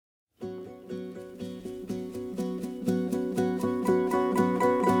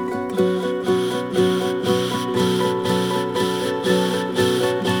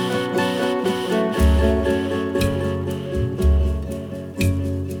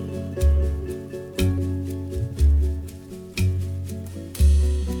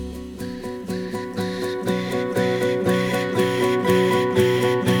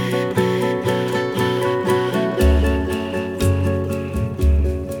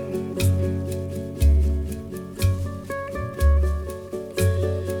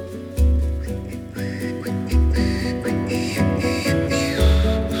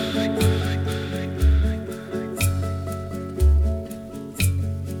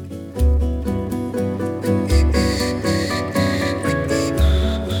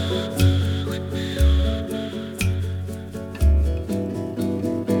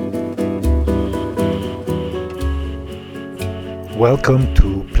Welcome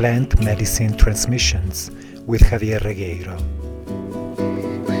to Plant Medicine Transmissions with Javier Regueiro.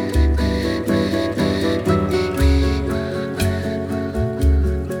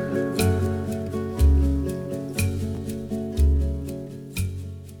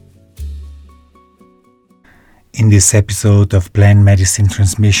 In this episode of Plant Medicine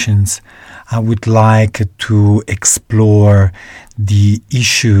Transmissions, I would like to explore the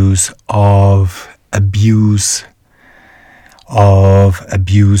issues of abuse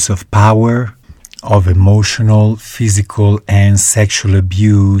of power, of emotional, physical, and sexual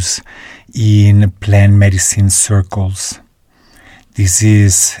abuse in plant medicine circles. This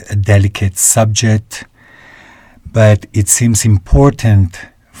is a delicate subject, but it seems important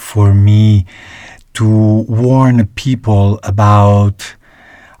for me to warn people about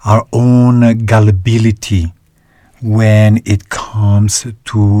our own gullibility when it comes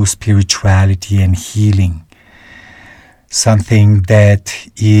to spirituality and healing. Something that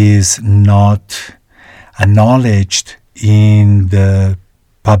is not acknowledged in the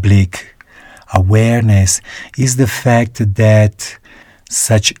public awareness is the fact that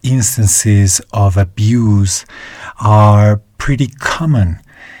such instances of abuse are pretty common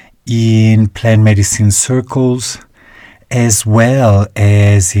in plant medicine circles as well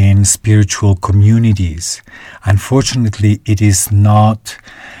as in spiritual communities. Unfortunately, it is not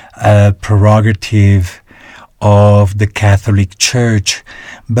a prerogative of the Catholic Church,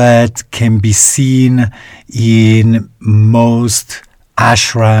 but can be seen in most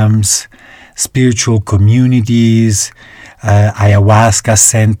ashrams, spiritual communities, ayahuasca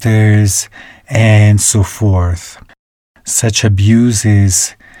centers, and so forth. Such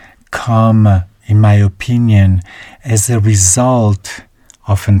abuses come, in my opinion, as a result,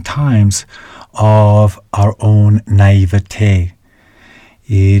 oftentimes, of our own naivete.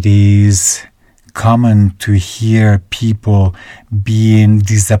 It is common to hear people being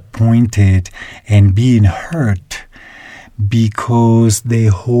disappointed and being hurt because they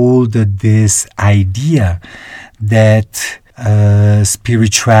hold this idea that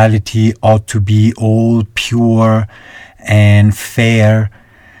spirituality ought to be all pure and fair,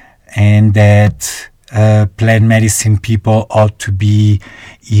 and that plant medicine people ought to be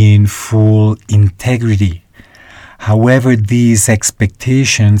in full integrity. However, these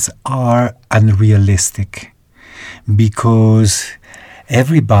expectations are unrealistic because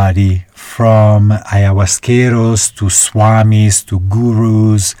everybody from ayahuasqueros to swamis to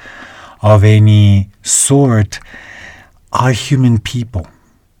gurus of any sort are human people,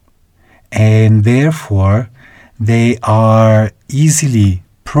 and therefore they are easily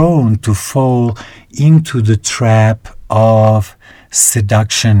prone to fall into the trap of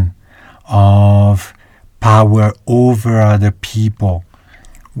seduction, of power over other people.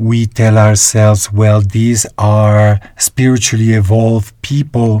 We tell ourselves, well, these are spiritually evolved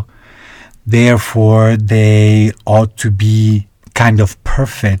people, therefore they ought to be kind of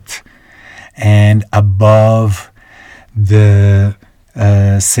perfect and above the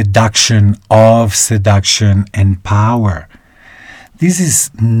seduction and power. This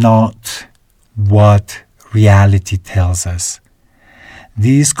is not what reality tells us.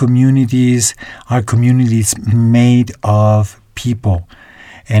 These communities are communities made of people,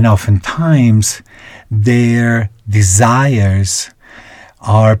 and oftentimes their desires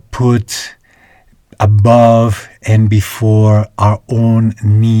are put above and before our own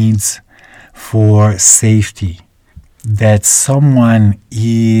needs for safety. That someone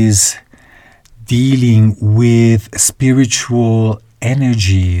is dealing with spiritual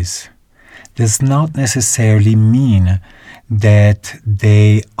energies does not necessarily mean that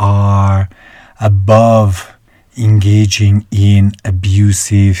they are above engaging in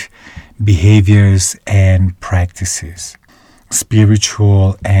abusive behaviors and practices.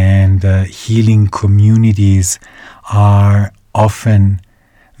 Spiritual and healing communities are often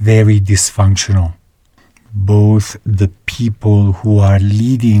very dysfunctional. Both the people who are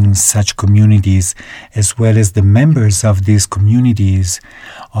leading such communities as well as the members of these communities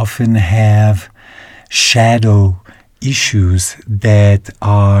often have shadow issues that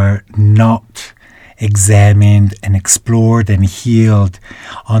are not examined and explored and healed.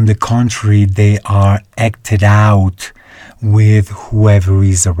 On the contrary, they are acted out with whoever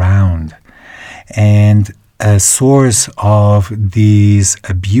is around. And a source of these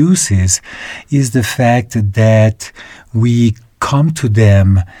abuses is the fact that we come to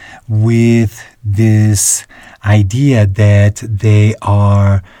them with this idea that they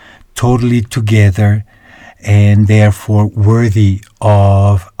are totally together and therefore worthy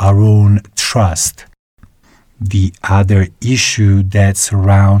of our own trust. The other issue that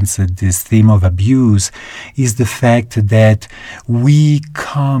surrounds this theme of abuse is the fact that we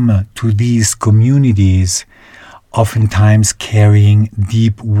come to these communities oftentimes carrying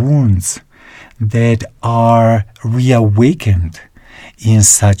deep wounds that are reawakened in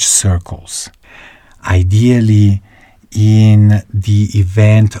such circles. Ideally, in the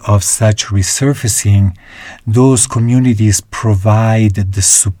event of such resurfacing, those communities provide the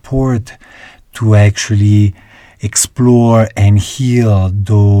support to actually explore and heal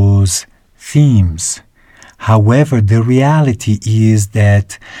those themes. However, the reality is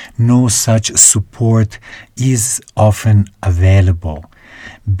that no such support is often available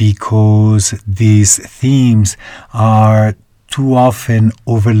because these themes are too often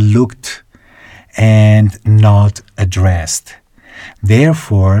overlooked and not addressed.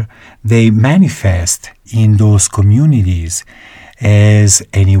 Therefore, they manifest in those communities as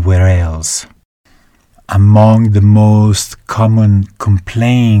anywhere else. Among the most common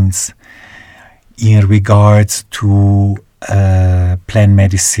complaints in regards to plant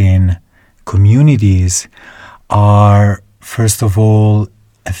medicine communities are, first of all,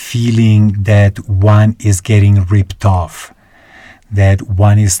 a feeling that one is getting ripped off, that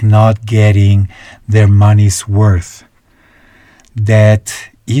one is not getting their money's worth. That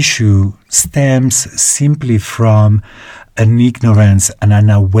issue stems simply from an ignorance and an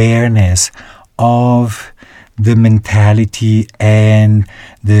awareness of the mentality and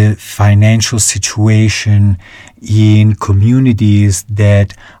the financial situation in communities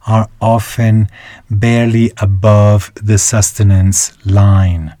that are often barely above the sustenance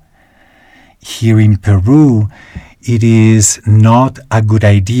line. Here in Peru, it is not a good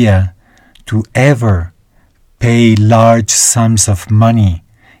idea to ever pay large sums of money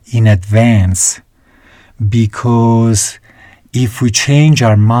in advance, because if we change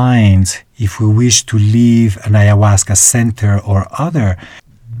our minds, if we wish to leave an ayahuasca center or other,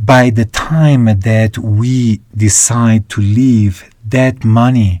 by the time that we decide to leave, that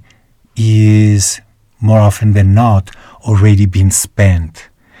money is more often than not already been spent.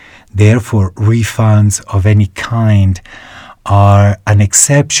 Therefore, refunds of any kind are an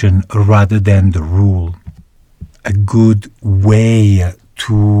exception rather than the rule. A good way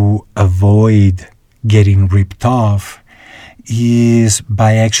to avoid getting ripped off is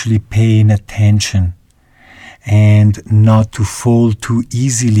by actually paying attention and not to fall too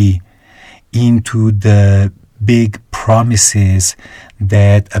easily into the big promises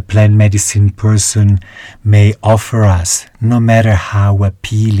that a plant medicine person may offer us, no matter how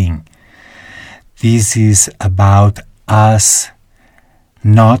appealing. This is about us,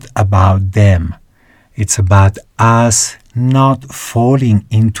 not about them. It's about us not falling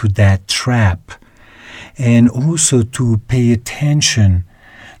into that trap, and also to pay attention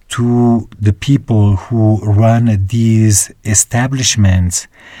to the people who run these establishments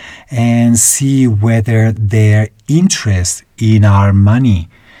and see whether their interest in our money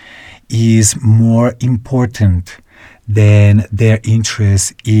is more important than their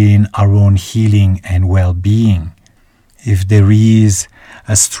interest in our own healing and well-being. If there is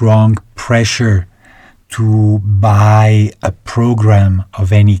a strong pressure to buy a program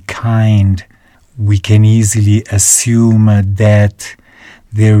of any kind, we can easily assume that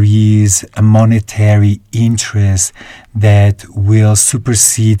there is a monetary interest that will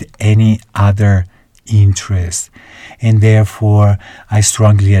supersede any other interest. And therefore, I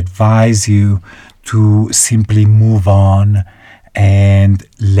strongly advise you to simply move on and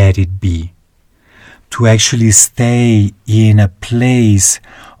let it be. To actually stay in a place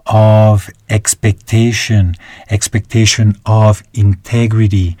of expectation of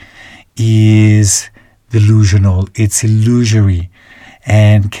integrity is delusional, it's illusory,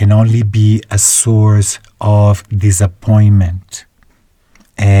 and can only be a source of disappointment.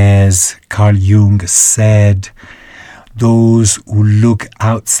 As Carl Jung said, those who look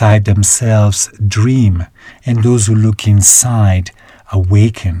outside themselves dream, and those who look inside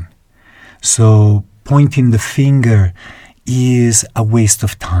awaken. So pointing the finger is a waste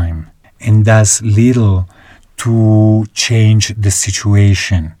of time and does little to change the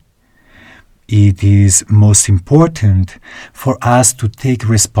situation. It is most important for us to take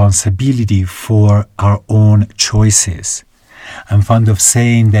responsibility for our own choices. I'm fond of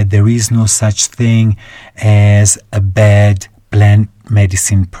saying that there is no such thing as a bad plant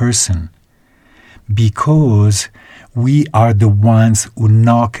medicine person, because we are the ones who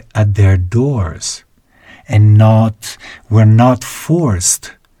knock at their doors, and we're not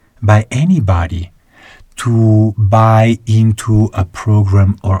forced by anybody to buy into a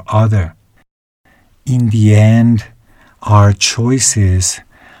program or other. In the end, our choices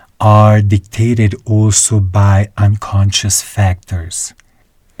are dictated also by unconscious factors.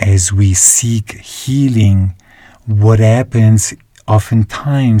 As we seek healing, what happens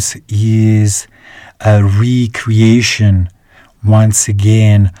oftentimes is a recreation, once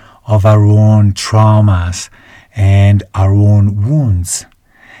again, of our own traumas and our own wounds.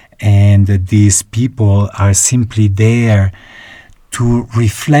 And these people are simply there to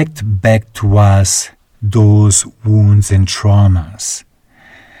reflect back to us those wounds and traumas.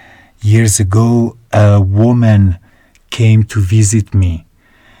 Years ago, a woman came to visit me.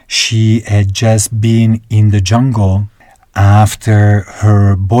 She had just been in the jungle after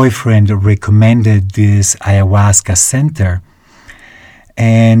her boyfriend recommended this ayahuasca center,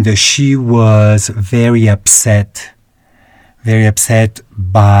 and she was very upset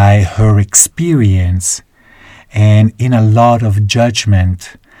by her experience and in a lot of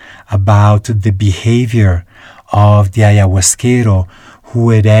judgment about the behavior of the ayahuasquero who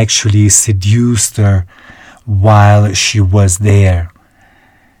had actually seduced her while she was there.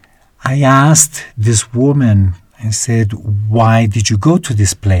 I asked this woman, I said, "Why did you go to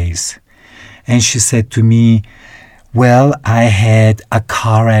this place?" And she said to me, "Well, I had a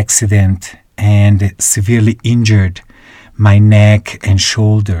car accident and severely injured my neck and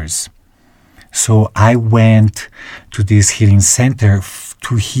shoulders. So I went to this healing center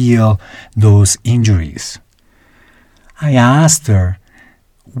to heal those injuries." I asked her,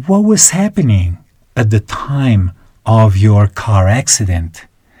 "What was happening at the time of your car accident?"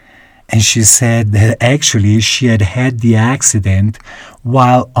 And she said that actually she had had the accident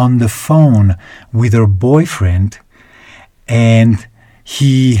while on the phone with her boyfriend, and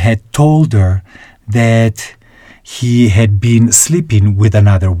he had told her that he had been sleeping with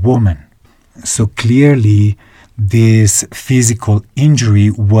another woman. So clearly, this physical injury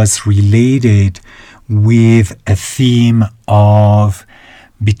was related with a theme of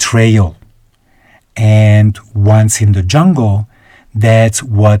betrayal. And once in the jungle, that's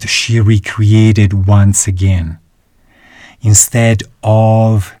what she recreated once again. Instead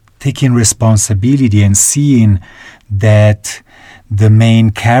of taking responsibility and seeing that the main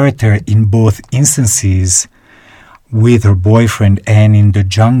character in both instances, with her boyfriend and in the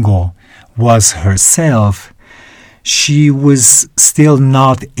jungle, was herself, she was still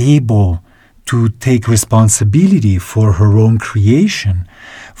not able to take responsibility for her own creation,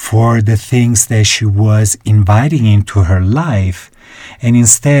 for the things that she was inviting into her life, and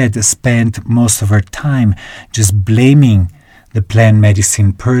instead spent most of her time just blaming the plant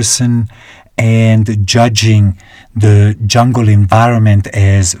medicine person and judging the jungle environment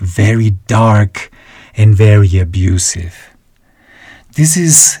as very dark and very abusive. This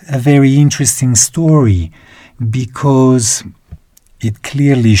is a very interesting story because it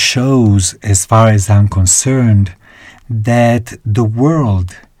clearly shows, as far as I'm concerned, that the world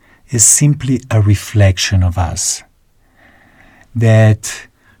is simply a reflection of us. That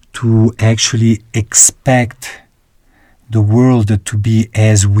to actually expect the world to be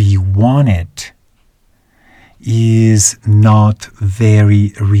as we want it is not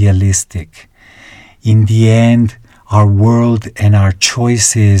very realistic. In the end, our world and our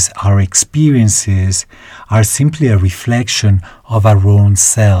choices, our experiences are simply a reflection of our own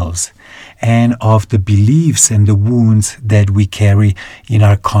selves and of the beliefs and the wounds that we carry in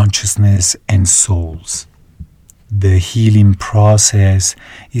our consciousness and souls. The healing process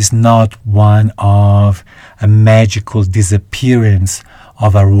is not one of a magical disappearance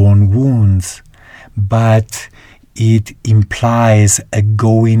of our own wounds, but it implies a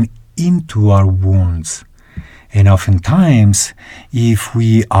going into our wounds. And oftentimes, if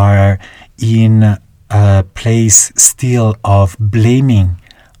we are in a place still of blaming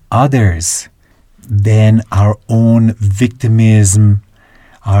others, then our own victimism,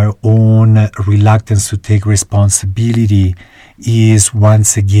 our own reluctance to take responsibility is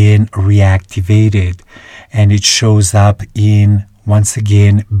once again reactivated, and it shows up in, once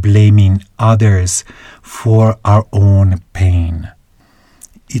again, blaming others for our own pain.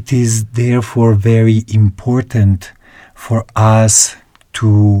 It is therefore very important for us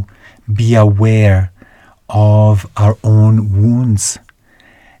to be aware of our own wounds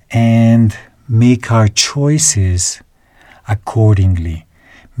and make our choices accordingly.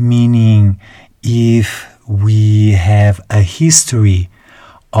 Meaning, if we have a history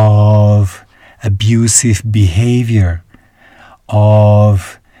of abusive behavior,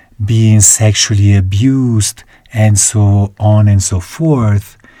 of being sexually abused, and so on and so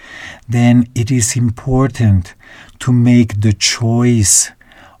forth, then it is important to make the choice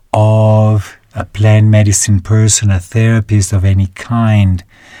of a plant medicine person, a therapist of any kind,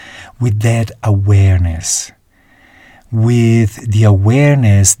 with that awareness, with the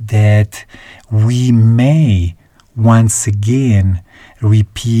awareness that we may once again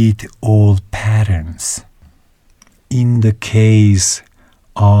repeat old patterns. In the case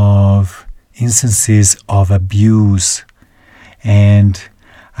of instances of abuse, and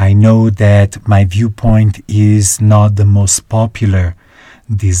I know that my viewpoint is not the most popular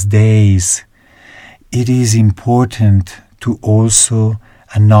these days, it is important to also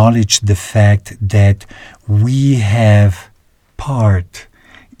acknowledge the fact that we have part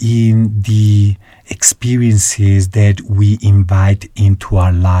in the experiences that we invite into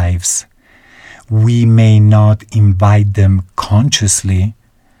our lives. We may not invite them consciously,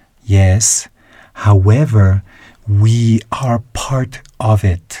 yes, however, we are part of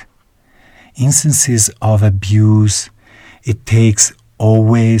it. Instances of abuse, it takes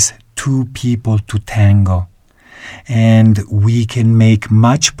always two people to tango, and we can make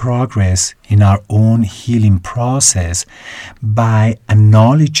much progress in our own healing process by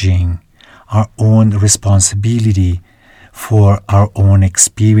acknowledging our own responsibility for our own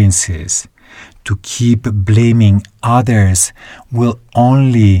experiences. To keep blaming others will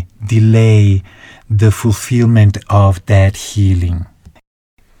only delay the fulfillment of that healing.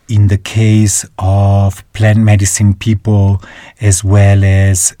 In the case of plant medicine people as well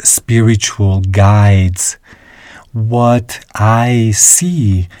as spiritual guides, what I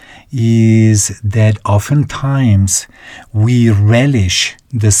see is that oftentimes we relish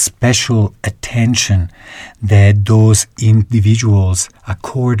the special attention that those individuals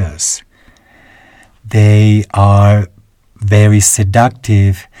accord us. They are very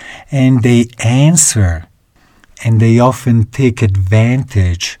seductive and they answer and they often take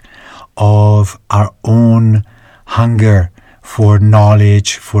advantage of our own hunger for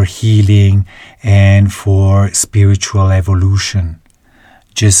knowledge, for healing, and for spiritual evolution.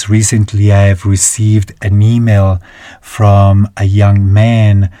 Just recently I have received an email from a young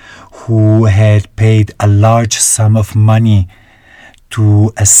man who had paid a large sum of money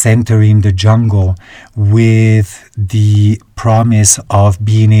to a center in the jungle with the promise of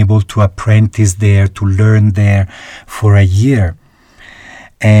being able to apprentice there, to learn there for a year.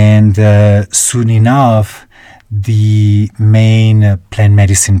 And soon enough, the main plant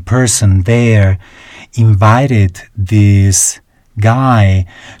medicine person there invited this guy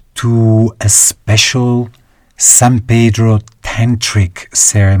to a special San Pedro tantric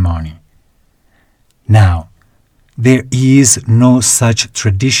ceremony. Now, there is no such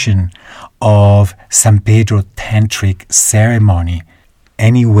tradition of San Pedro tantric ceremony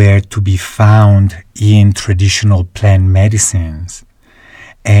anywhere to be found in traditional plant medicines.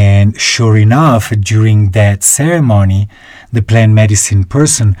 And sure enough, during that ceremony, the plant medicine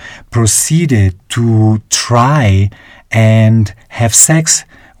person proceeded to try and have sex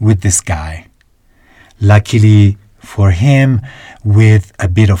with this guy. Luckily for him, with a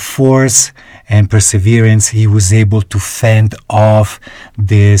bit of force and perseverance, he was able to fend off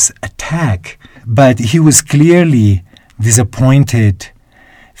this attack. But he was clearly disappointed,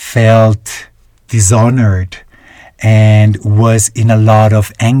 felt dishonored, and was in a lot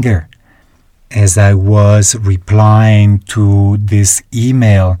of anger. As I was replying to this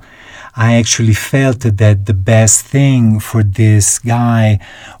email, I actually felt that the best thing for this guy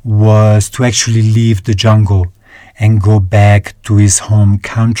was to actually leave the jungle and go back to his home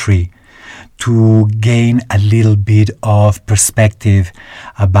country to gain a little bit of perspective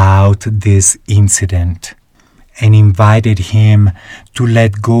about this incident, and invited him to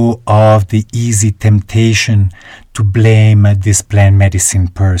let go of the easy temptation to blame this plant medicine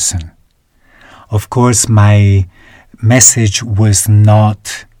person. Of course, my message was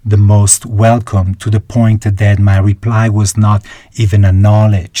not the most welcome, to the point that my reply was not even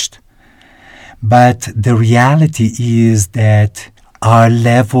acknowledged. But the reality is that our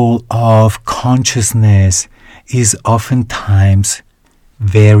level of consciousness is oftentimes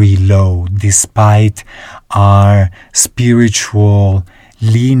very low, despite our spiritual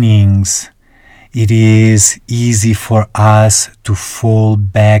leanings. It is easy for us to fall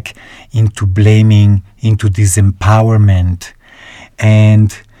back into blaming, into disempowerment.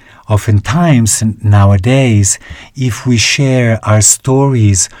 And oftentimes nowadays, if we share our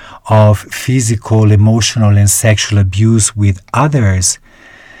stories of physical, emotional, and sexual abuse with others,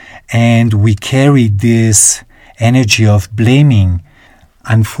 and we carry this energy of blaming,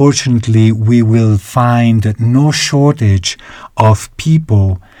 unfortunately, we will find no shortage of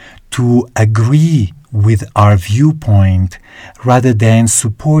people to agree with our viewpoint rather than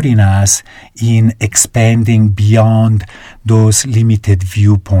supporting us in expanding beyond those limited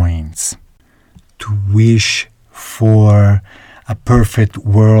viewpoints. To wish for a perfect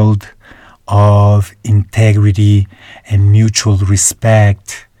world of integrity and mutual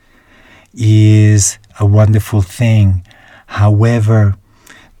respect is a wonderful thing. However,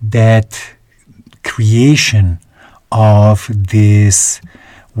 that creation of this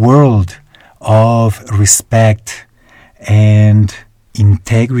world of respect and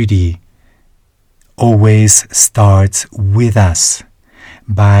integrity always starts with us,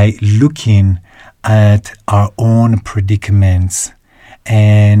 by looking at our own predicaments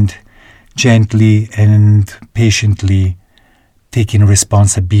and gently and patiently taking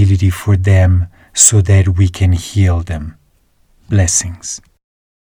responsibility for them so that we can heal them. Blessings.